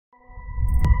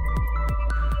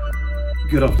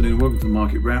Good afternoon, welcome to the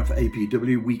market wrap for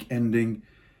APW, week ending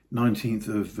 19th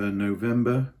of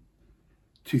November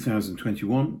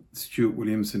 2021. Stuart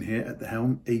Williamson here at the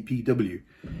helm, APW.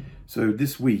 So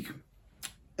this week,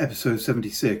 episode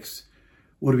 76,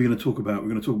 what are we going to talk about?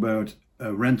 We're going to talk about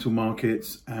rental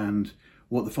markets and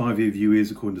what the 5-year view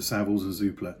is according to Savills and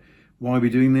Zoopla. Why are we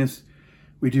doing this?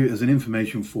 We do it as an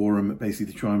information forum,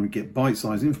 basically to try and get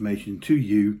bite-sized information to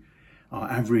you, our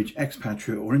average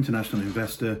expatriate or international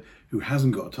investor who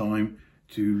hasn't got time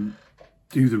to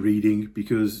do the reading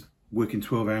because working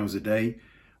 12 hours a day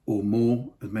or more,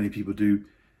 as many people do,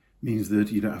 means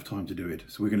that you don't have time to do it.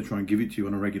 So we're going to try and give it to you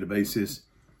on a regular basis.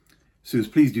 So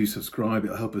please do subscribe.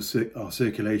 It'll help us, our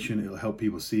circulation. It'll help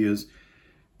people see us.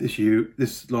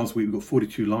 This last week, we've got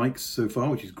 42 likes so far,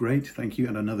 which is great. Thank you.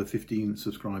 And another 15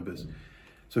 subscribers.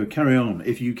 So carry on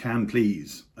if you can,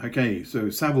 please. Okay, so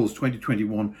Savills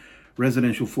 2021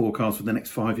 residential forecast for the next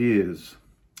 5 years.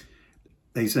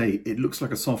 They say it looks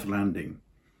like a soft landing.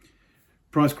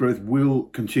 Price growth will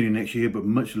continue next year, but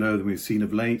much lower than we've seen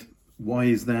of late. Why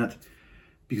is that?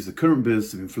 Because the current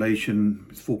burst of inflation,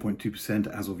 it's 4.2%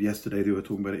 as of yesterday, they were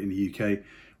talking about it in the UK,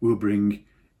 will bring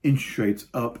interest rates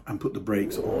up and put the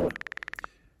brakes on.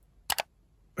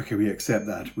 Okay, we accept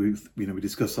that. We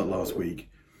discussed that last week.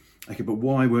 Okay, but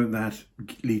why won't that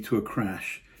lead to a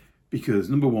crash? Because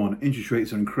number one, interest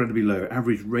rates are incredibly low.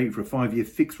 Average rate for a 5-year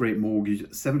fixed rate mortgage,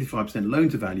 75% loan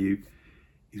to value,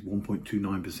 is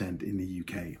 1.29% in the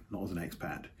UK, not as an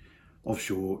expat.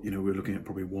 Offshore, we're looking at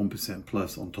probably 1%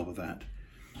 plus on top of that.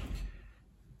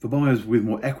 For buyers with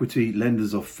more equity,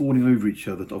 lenders are falling over each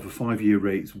other to offer 5-year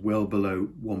rates well below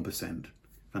 1%.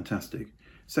 Fantastic.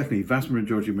 Secondly, vast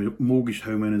majority of mortgaged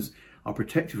homeowners are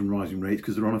protected from rising rates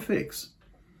because they're on a fix.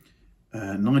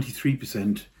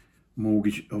 93%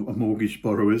 mortgage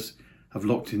borrowers have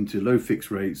locked into low fixed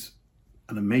rates,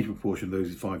 and a major proportion of those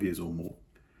is 5 years or more.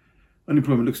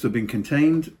 Unemployment looks to have been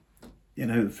contained.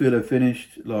 The furlough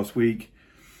finished last week,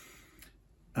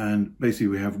 and basically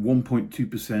we have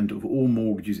 1.2% of all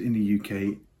mortgages in the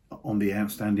UK on the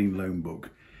outstanding loan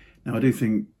book. Now I do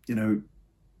think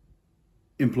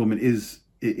unemployment is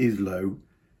low,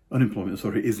 but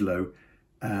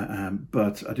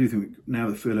I do think now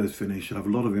that furlough's finished, you'll have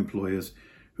a lot of employers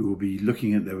who will be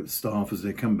looking at their staff as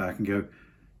they come back and go,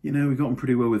 we got on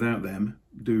pretty well without them.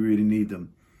 Do we really need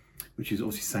them? Which is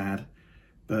obviously sad,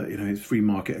 but it's free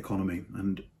market economy,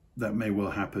 and that may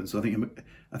well happen. So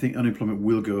I think unemployment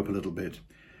will go up a little bit.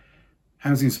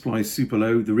 Housing supply is super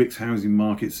low. The RICS Housing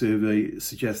Market Survey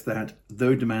suggests that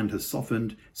though demand has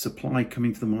softened, supply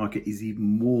coming to the market is even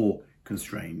more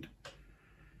constrained.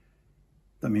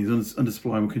 That means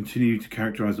undersupply will continue to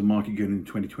characterise the market going into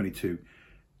 2022.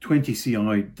 20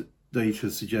 CI data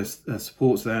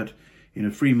supports that. In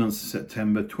 3 months of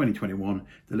September 2021,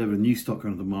 the level of new stock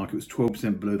on the market was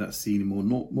 12% below that seen in more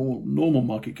normal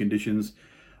market conditions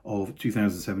of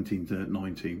 2017 to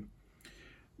 19.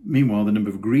 Meanwhile, the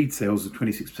number of agreed sales is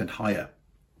 26% higher.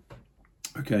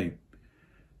 Okay,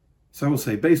 so I will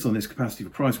say, based on this, capacity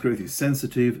for price growth is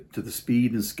sensitive to the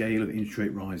speed and scale of interest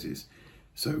rate rises.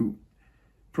 So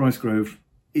price growth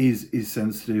is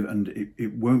sensitive, and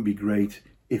it won't be great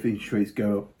if interest rates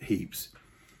go up heaps.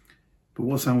 But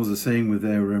what Savills are saying with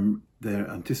their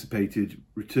anticipated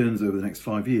returns over the next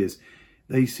 5 years,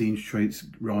 they see interest rates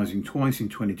rising twice in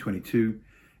 2022,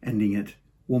 ending at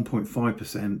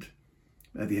 1.5%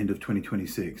 at the end of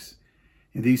 2026.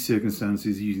 In these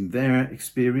circumstances, using their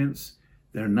experience,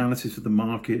 their analysis of the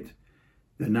market,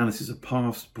 their analysis of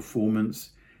past performance,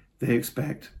 they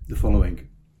expect the following,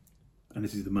 and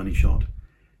this is the money shot.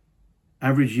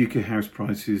 Average UK house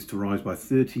prices to rise by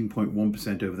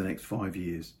 13.1% over the next 5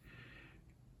 years.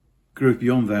 Growth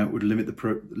beyond that would limit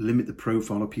the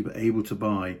profile of people able to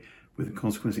buy, with a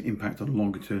consequential impact on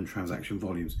longer term transaction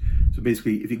volumes. So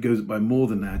basically, if it goes up by more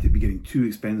than that, it'd be getting too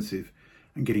expensive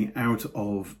and getting out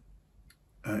of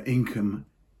income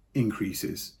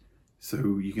increases.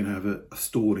 So you can have a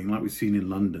stalling like we've seen in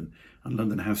London, and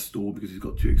London has stalled because it's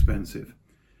got too expensive.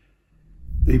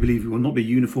 They believe it will not be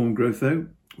uniform growth though,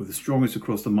 with the strongest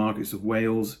across the markets of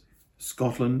Wales,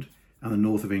 Scotland and the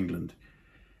north of England.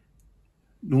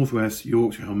 Northwest,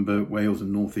 Yorkshire, Humber, Wales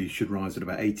and North East should rise at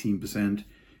about 18%,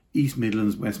 East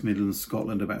Midlands, West Midlands,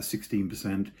 Scotland about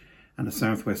 16%, and the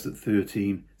Southwest at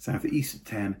 13%, South East at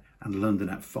 10%, and London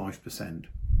at 5%.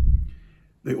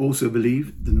 They also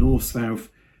believe the North-South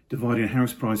dividing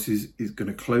house prices is going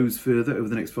to close further over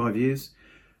the next 5 years,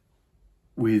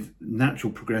 with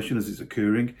natural progression as it's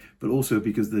occurring, but also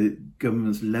because the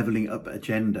government's levelling up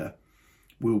agenda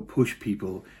will push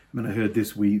people. I heard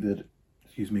this week that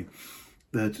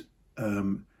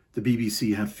the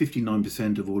BBC had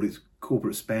 59% of all its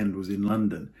corporate spend was in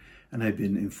London, and they've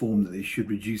been informed that they should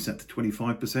reduce that to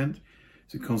 25%.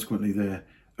 So consequently, they're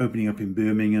opening up in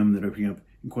Birmingham, they're opening up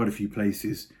in quite a few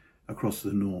places across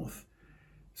the north.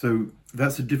 So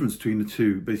that's the difference between the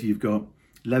two. Basically, you've got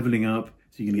levelling up,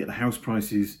 so you can get the house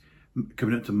prices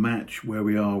coming up to match where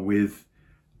we are with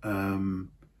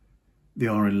they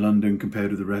are in London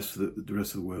compared to the rest of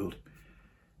the world.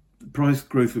 The price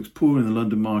growth looks poor in the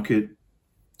London market,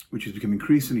 which has become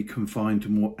increasingly confined to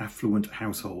more affluent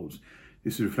households.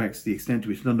 This reflects the extent to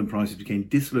which London prices became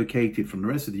dislocated from the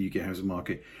rest of the UK housing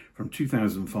market from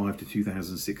 2005 to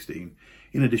 2016.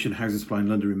 In addition, housing supply in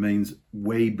London remains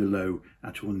way below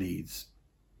actual needs.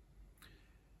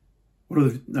 What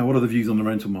are the views on the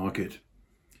rental market?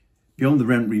 Beyond the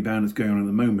rent rebound that's going on at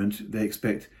the moment, they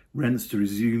expect rents to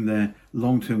resume their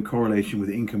long-term correlation with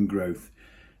income growth.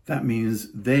 That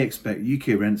means they expect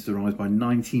UK rents to rise by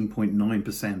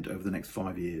 19.9% over the next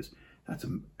 5 years. That's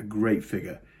a great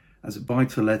figure. As a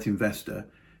buy-to-let investor,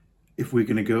 if we're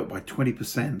going to go up by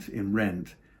 20% in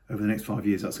rent over the next 5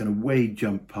 years, that's going to way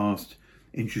jump past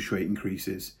interest rate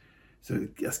increases. So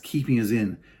that's keeping us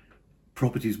in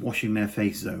properties washing their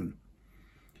face zone.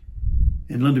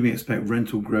 In London, we expect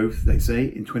rental growth, they say,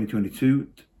 in 2022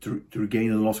 to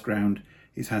regain the lost ground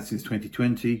it's had since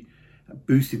 2020,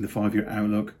 boosting the 5-year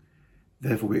outlook.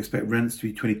 Therefore, we expect rents to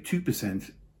be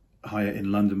 22% higher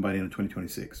in London by the end of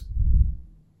 2026.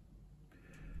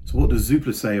 So what does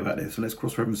Zoopla say about this? So let's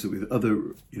cross-reference it with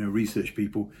other research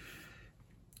people.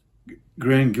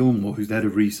 Graham Gilmore, who's the head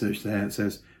of research there,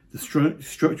 says the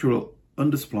structural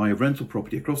undersupply of rental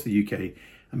property across the UK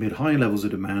amid higher levels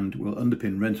of demand will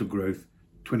underpin rental growth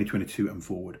 2022 and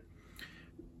forward.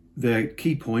 Their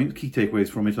key takeaways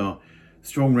from it are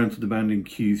strong rental demand in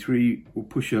Q3 will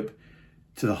push up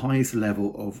to the highest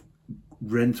level of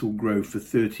rental growth for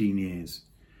 13 years.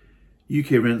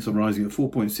 UK rents are rising at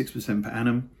 4.6% per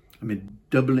annum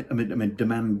amid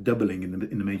demand doubling in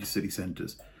the major city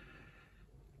centres.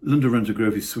 London rental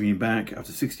growth is swinging back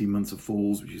after 16 months of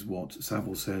falls, which is what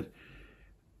Savills said.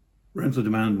 Rental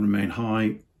demand will remain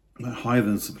higher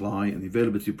than supply, and the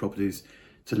availability of properties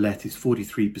to let is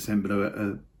 43%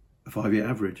 below a 5-year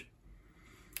average.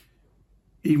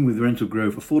 Even with rental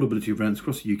growth, affordability of rents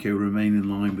across the UK will remain in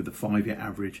line with the 5-year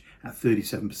average at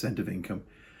 37% of income.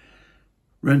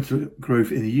 Rental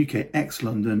growth in the UK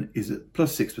ex-London is at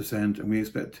plus 6%, and we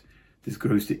expect this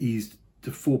growth to ease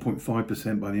to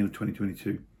 4.5% by the end of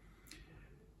 2022.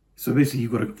 So basically,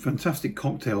 you've got a fantastic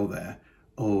cocktail there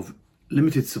of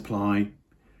limited supply,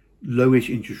 lowish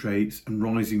interest rates, and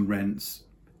rising rents,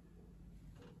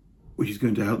 which is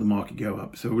going to help the market go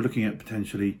up. So we're looking at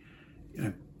potentially,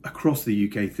 across the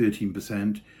UK,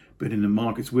 13%, but in the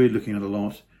markets we're looking at a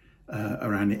lot,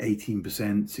 around the 18%,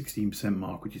 16%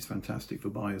 mark, which is fantastic for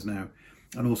buyers now,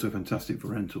 and also fantastic for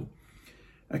rental.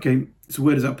 Okay, so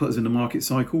where does that put us in the market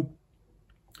cycle?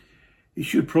 It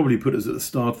should probably put us at the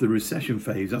start of the recession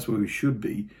phase. That's where we should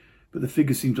be, but the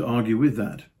figures seem to argue with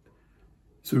that.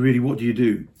 So really, what do you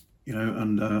do?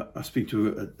 And I speak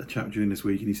to a chap during this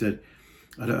week, and he said,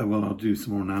 I'll do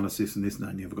some more analysis and this and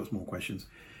that, and I've got some more questions.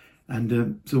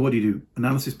 And so what do you do?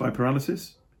 Analysis by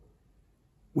paralysis?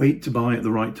 Wait to buy at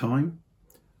the right time?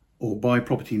 Or buy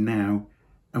property now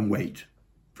and wait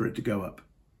for it to go up?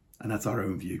 And that's our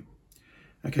own view.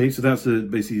 Okay, so that's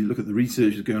basically look at the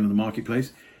research that's going on in the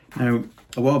marketplace. Now,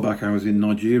 a while back I was in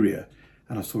Nigeria,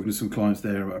 and I was talking to some clients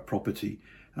there about property,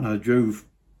 and I drove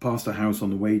past a house on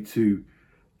the way to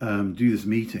do this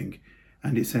meeting,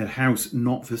 and it said house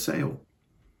not for sale.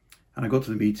 And I got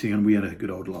to the meeting and we had a good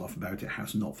old laugh about it.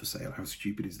 House not for sale. How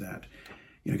stupid is that?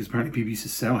 Because apparently people used to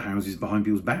sell houses behind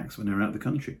people's backs when they were out of the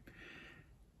country.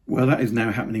 Well, that is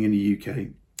now happening in the UK.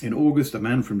 In August, a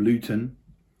man from Luton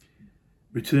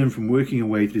returned from working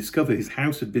away to discover his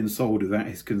house had been sold without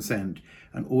his consent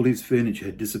and all his furniture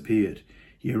had disappeared.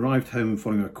 He arrived home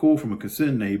following a call from a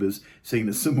concerned neighbours saying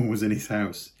that someone was in his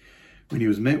house. When he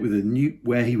was met with the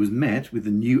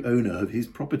new owner of his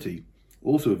property,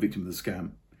 also a victim of the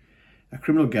scam. A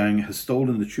criminal gang has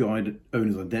stolen the true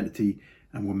owner's identity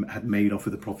and had made off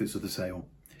with the profits of the sale.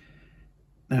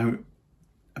 Now,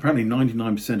 apparently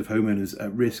 99% of homeowners are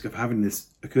at risk of having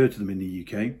this occur to them in the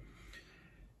UK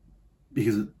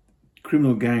because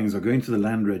criminal gangs are going to the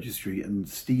land registry and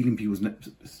stealing people's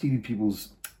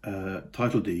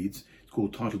title deeds. It's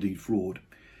called title deed fraud,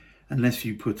 unless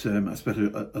you put a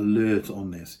special alert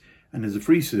on this. And there's a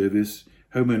free service.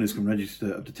 Homeowners can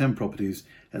register up to 10 properties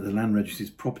at the Land Registry's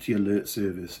Property Alert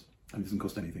Service, and it doesn't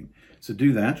cost anything. So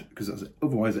do that, because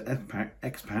otherwise at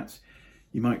expats,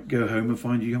 you might go home and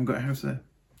find you haven't got a house there.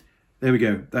 There we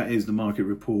go. That is the market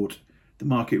report, the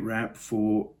market wrap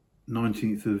for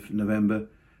 19th of November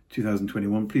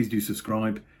 2021. Please do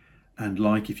subscribe and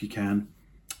like if you can.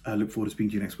 I look forward to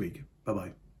speaking to you next week.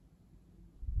 Bye-bye.